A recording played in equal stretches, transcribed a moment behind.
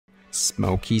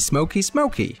Smoky, smoky,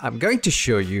 smoky. I'm going to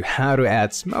show you how to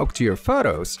add smoke to your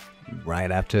photos right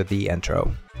after the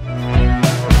intro.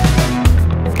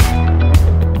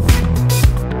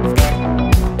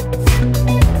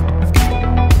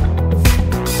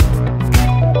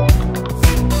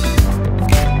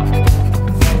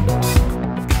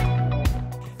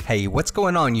 Hey, what's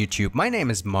going on YouTube? My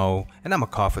name is Mo and I'm a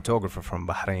car photographer from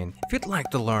Bahrain. If you'd like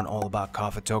to learn all about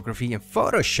car photography and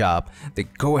Photoshop, then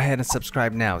go ahead and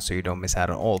subscribe now so you don't miss out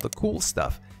on all the cool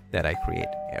stuff that I create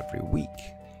every week.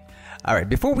 Alright,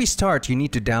 before we start, you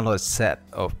need to download a set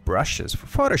of brushes for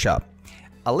Photoshop.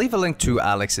 I'll leave a link to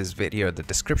Alex's video in the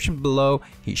description below.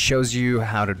 He shows you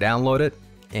how to download it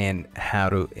and how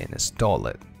to install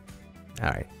it.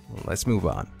 Alright, let's move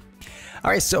on.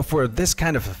 Alright, so for this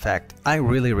kind of effect, I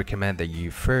really recommend that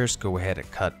you first go ahead and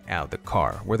cut out the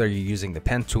car, whether you're using the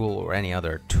pen tool or any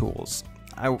other tools.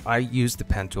 I use the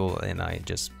pen tool and I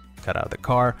just cut out the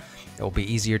car. It will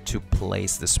be easier to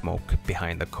place the smoke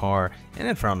behind the car and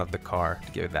in front of the car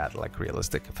to give that like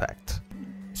realistic effect.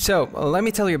 So let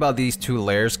me tell you about these two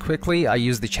layers quickly. I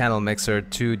use the channel mixer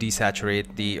to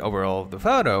desaturate the overall of the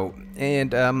photo,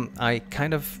 and I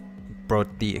kind of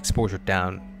brought the exposure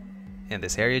down in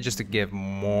this area just to give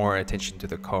more attention to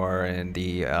the car and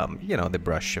the you know, the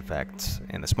brush effect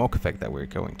and the smoke effect that we're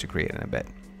going to create in a bit.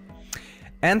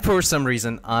 And for some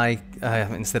reason I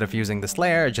instead of using this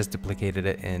layer, I just duplicated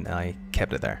it and I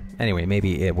kept it there. Anyway,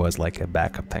 maybe it was like a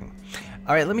backup thing.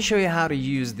 Alright, let me show you how to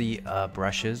use the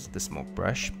brushes, the smoke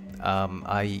brush.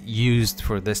 I used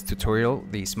for this tutorial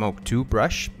the Smoke 2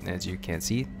 brush. As you can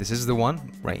see, this is the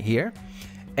one right here.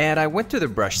 And I went to the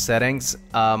brush settings.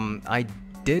 I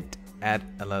did add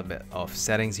a little bit of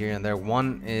settings here and there.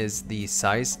 One is the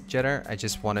size jitter. I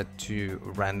just wanted to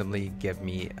randomly give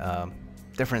me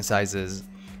different sizes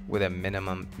with a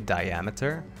minimum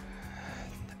diameter.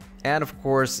 And of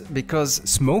course, because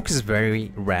smoke is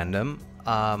very random,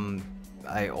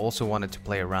 I also wanted to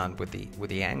play around with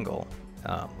the angle,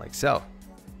 like so.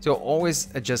 So always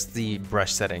adjust the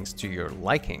brush settings to your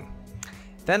liking.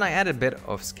 Then I added a bit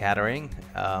of scattering.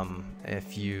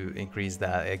 If you increase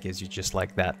that, it gives you just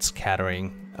like that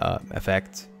scattering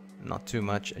effect. Not too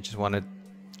much. I just wanted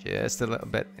just a little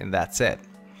bit, and that's it.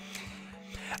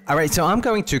 Alright, so I'm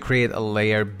going to create a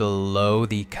layer below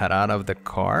the cutout of the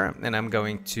car, and I'm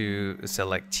going to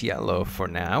select yellow for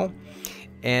now.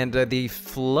 And the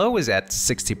flow is at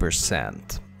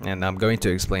 60%, and I'm going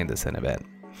to explain this in a bit.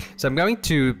 So I'm going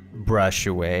to brush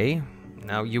away.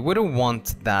 Now you wouldn't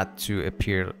want that to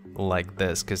appear like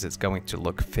this because it's going to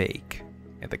look fake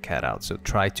at the cutout, so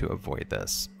try to avoid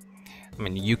this. I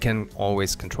mean, you can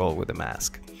always control with a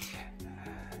mask.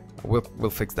 We'll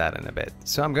fix that in a bit.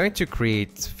 So I'm going to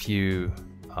create a few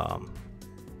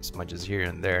smudges here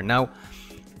and there. Now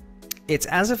it's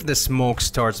as if the smoke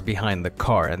starts behind the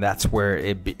car, and that's where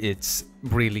it's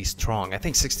really strong. I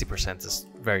think 60% is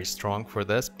very strong for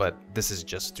this, but this is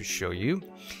just to show you.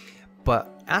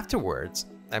 But afterwards,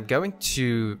 I'm going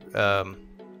to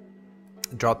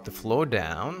drop the flow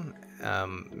down,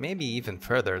 maybe even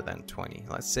further than 20.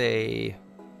 Let's say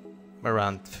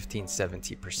around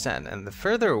 15–70%. And the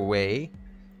further away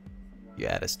you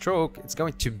add a stroke, it's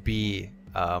going to be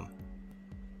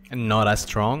not as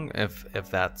strong, if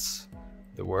that's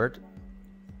the word.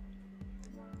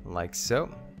 Like so.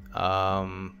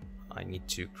 I need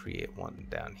to create one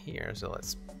down here, so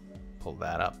let's pull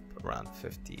that up around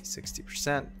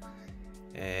 50–60%,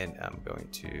 and I'm going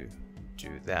to do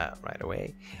that right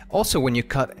away. Also, when you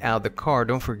cut out the car,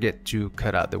 don't forget to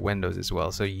cut out the windows as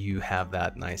well, so you have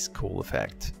that nice cool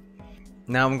effect.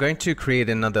 Now I'm going to create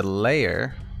another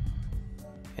layer,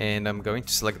 and I'm going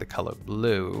to select the color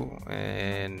blue,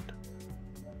 and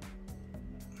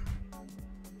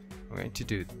I'm going to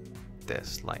do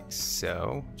this like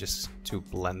so, just to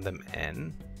blend them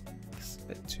in. It's a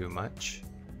bit too much.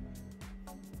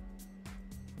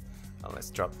 Let's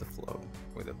drop the flow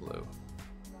with the blue.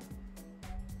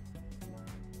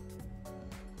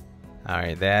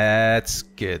 Alright, that's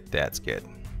good, that's good.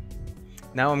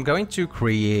 Now I'm going to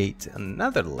create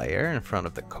another layer in front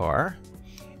of the car,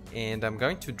 and I'm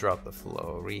going to drop the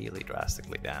flow really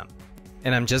drastically down.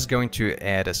 And I'm just going to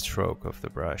add a stroke of the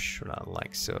brush,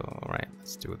 like so. Alright,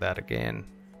 let's do that again.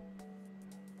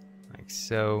 Like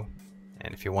so.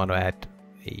 And if you want to add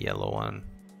a yellow one,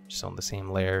 just on the same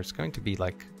layer, it's going to be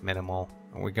like minimal,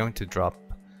 and we're going to drop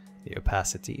the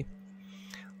opacity.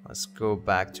 Let's go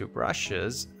back to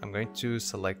brushes. I'm going to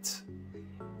select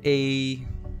a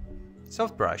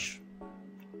soft brush,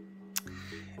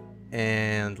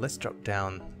 and let's drop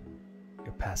down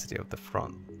the opacity of the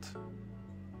front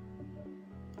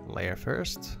layer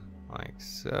first, like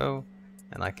so,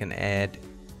 and I can add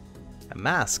a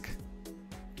mask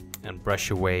and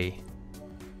brush away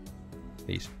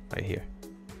these right here.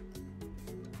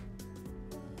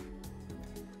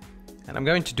 And I'm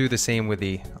going to do the same with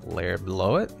the layer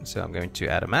below it. So I'm going to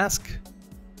add a mask.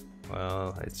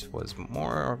 Well, it was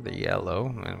more of the yellow,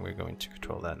 and we're going to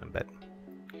control that in a bit.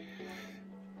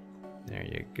 There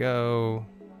you go.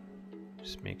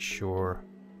 Just make sure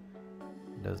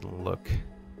it doesn't look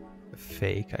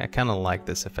fake. I kind of like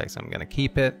this effect, so I'm gonna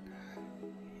keep it.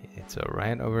 It's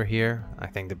alright over here. I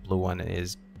think the blue one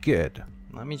is good.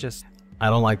 Let me just... I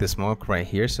don't like the smoke right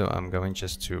here, so I'm going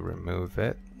just to remove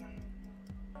it.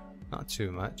 Not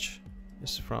too much,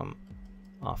 just from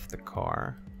off the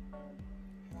car.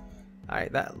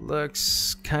 Alright, that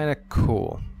looks kind of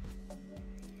cool.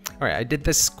 Alright, I did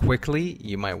this quickly.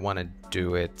 You might want to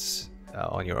do it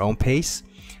on your own pace.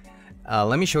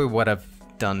 Let me show you what I've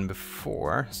done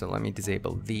before. So let me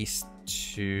disable these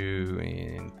two.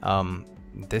 And,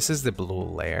 this is the blue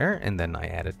layer, and then I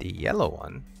added the yellow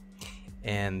one.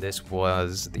 And this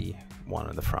was the one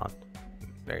on the front.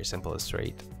 Very simple,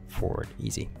 straightforward,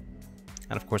 easy.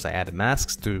 And of course I added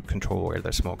masks to control where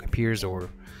the smoke appears or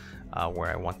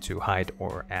where I want to hide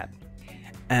or add.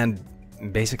 And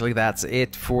basically that's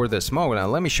it for the smoke. Now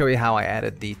let me show you how I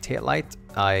added the tail light.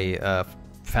 I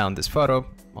found this photo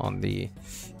on the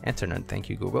internet, thank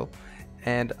you Google,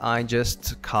 and I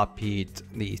just copied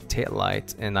the tail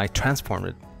light and I transformed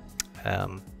it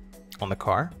on the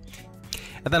car,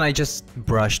 and then I just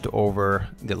brushed over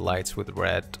the lights with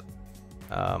red.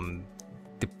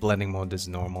 The blending mode is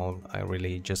normal. I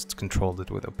really just controlled it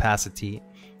with opacity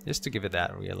just to give it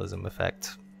that realism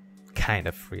effect, kind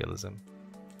of realism.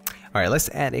 All right, let's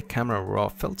add a camera raw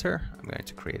filter. I'm going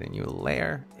to create a new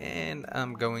layer, and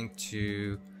I'm going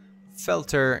to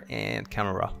filter and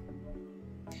camera raw.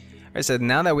 All right, so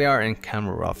now that we are in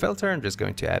camera raw filter, I'm just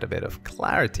going to add a bit of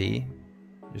clarity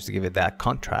just to give it that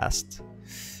contrast.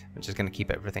 I'm just going to keep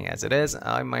everything as it is.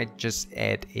 I might just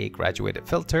add a graduated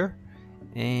filter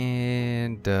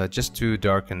and just to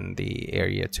darken the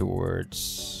area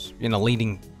towards, you know,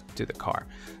 leading to the car.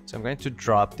 So I'm going to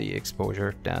drop the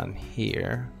exposure down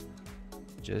here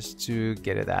just to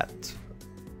get it that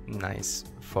nice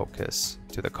focus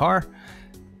to the car,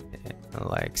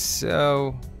 like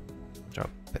so. Drop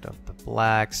a bit of the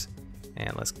blacks,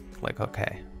 and let's click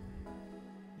OK.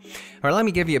 All right, let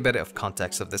me give you a bit of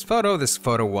context of this photo. This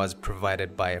photo was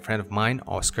provided by a friend of mine,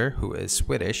 Oscar, who is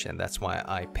Swedish, and that's why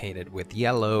I painted with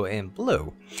yellow and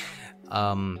blue.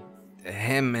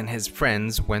 Him and his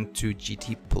friends went to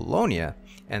GT Polonia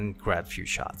and grabbed a few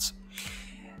shots.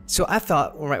 So I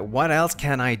thought, all right, what else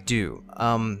can I do?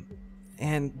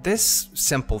 And this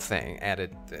simple thing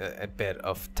added a bit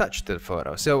of touch to the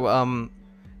photo.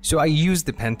 So I used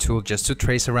the pen tool just to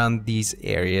trace around these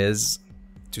areas,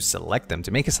 to select them,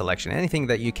 to make a selection, anything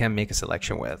that you can make a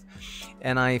selection with.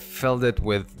 And I filled it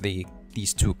with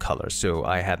these two colors. So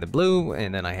I had the blue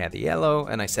and then I had the yellow,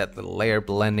 and I set the layer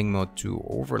blending mode to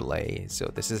overlay. So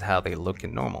this is how they look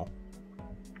in normal.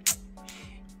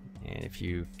 And if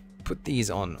you put these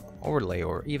on overlay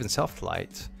or even soft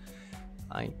light,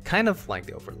 I kind of like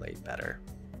the overlay better.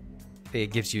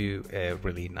 It gives you a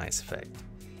really nice effect.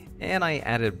 And I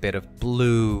added a bit of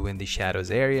blue in the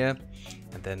shadows area,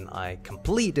 and then I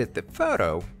completed the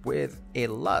photo with a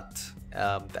LUT.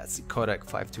 That's the codec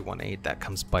 5218 that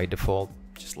comes by default,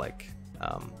 just like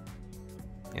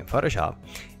in Photoshop,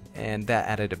 and that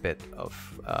added a bit of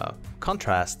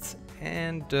contrast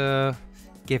and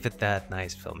gave it that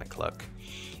nice filmic look.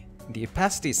 The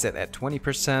opacity is set at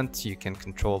 20%. You can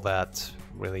control that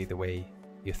really the way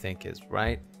you think is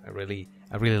right. I really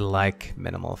like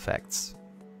minimal effects.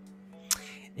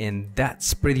 And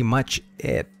that's pretty much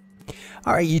it.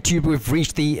 Alright YouTube, we've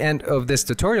reached the end of this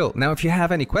tutorial. Now if you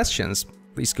have any questions,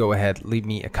 please go ahead, leave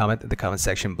me a comment in the comment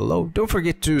section below. Don't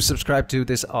forget to subscribe to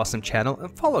this awesome channel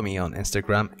and follow me on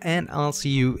Instagram, and I'll see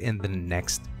you in the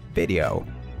next video.